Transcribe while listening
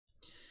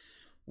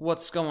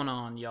What's going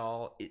on,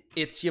 y'all?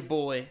 It's your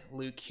boy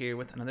Luke here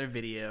with another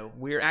video.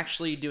 We're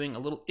actually doing a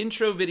little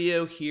intro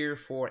video here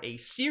for a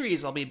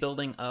series I'll be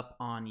building up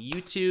on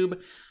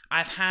YouTube.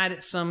 I've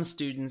had some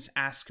students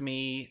ask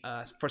me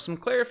for some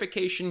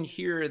clarification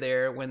here or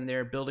there when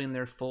they're building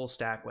their full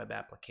stack web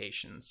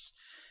applications.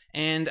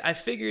 And I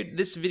figured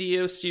this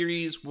video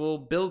series will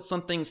build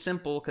something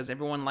simple because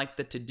everyone liked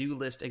the to-do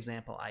list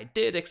example I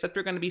did, except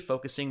we're going to be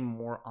focusing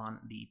more on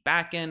the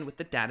backend with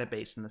the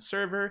database and the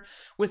server,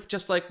 with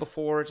just like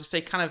before, just a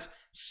kind of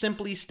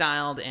simply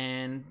styled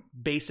and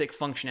basic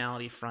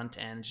functionality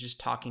front end, just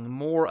talking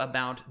more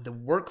about the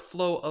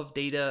workflow of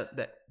data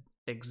that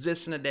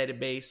exists in a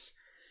database,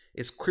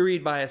 is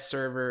queried by a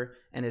server,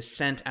 and is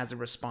sent as a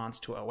response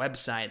to a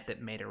website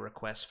that made a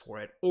request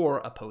for it, or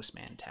a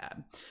Postman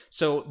tab.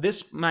 So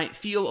this might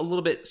feel a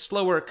little bit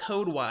slower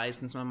code-wise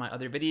than some of my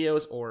other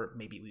videos, or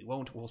maybe we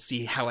won't. We'll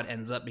see how it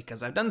ends up,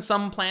 because I've done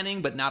some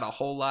planning, but not a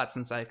whole lot,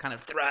 since I kind of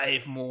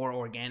thrive more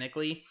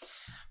organically.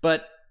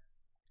 But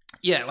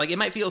yeah, like it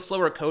might feel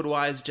slower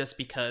code-wise just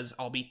because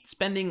I'll be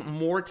spending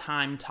more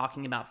time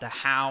talking about the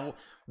how,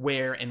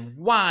 where, and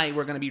why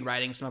we're going to be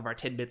writing some of our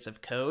tidbits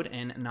of code,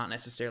 and not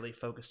necessarily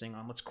focusing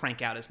on let's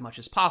crank out as much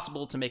as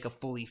possible to make a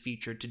fully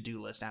featured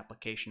to-do list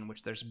application,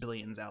 which there's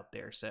billions out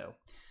there. So,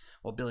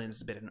 well, billions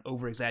is a bit of an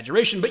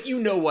over-exaggeration, but you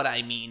know what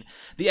I mean.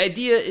 The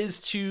idea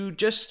is to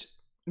just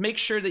make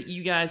sure that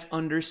you guys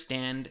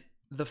understand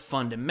the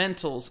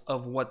fundamentals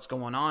of what's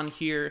going on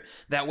here.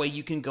 That way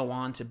you can go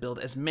on to build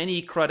as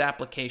many CRUD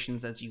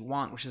applications as you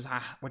want, which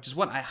is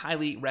what I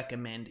highly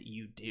recommend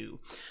you do.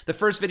 The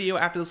first video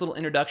after this little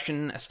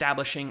introduction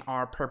establishing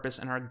our purpose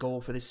and our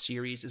goal for this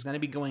series is going to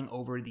be going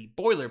over the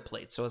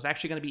boilerplate. So it's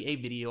actually going to be a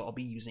video I'll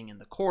be using in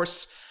the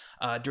course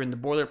during the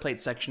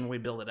boilerplate section where we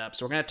build it up.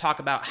 So we're going to talk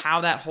about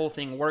how that whole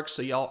thing works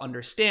so y'all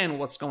understand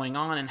what's going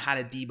on and how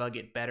to debug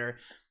it better.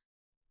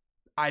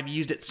 I've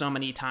used it so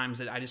many times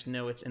that I just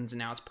know its ins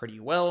and outs pretty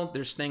well.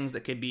 There's things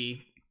that could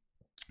be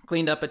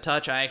cleaned up a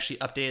touch. I actually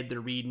updated the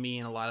README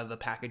and a lot of the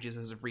packages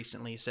as of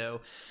recently.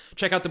 So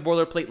check out the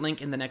boilerplate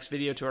link in the next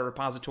video to our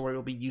repository.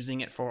 We'll be using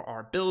it for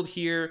our build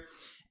here.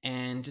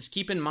 And just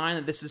keep in mind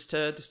that this is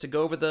to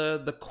go over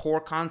the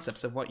core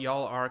concepts of what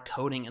y'all are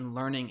coding and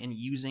learning and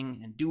using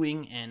and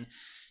doing. And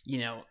you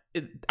know,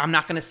 I'm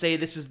not going to say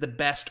this is the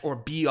best or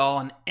be all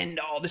and end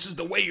all. This is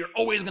the way you're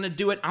always going to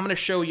do it. I'm going to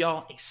show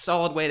y'all a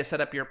solid way to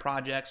set up your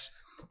projects,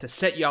 to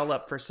set y'all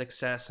up for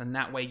success. And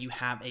that way you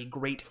have a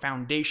great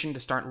foundation to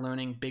start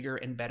learning bigger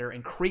and better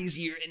and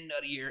crazier and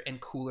nuttier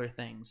and cooler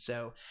things.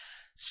 So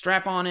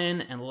strap on in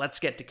and let's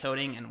get to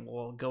coding, and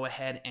we'll go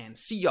ahead and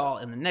see y'all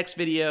in the next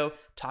video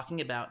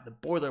talking about the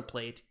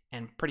boilerplate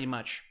and pretty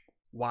much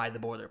why the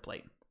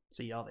boilerplate.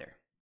 See y'all there.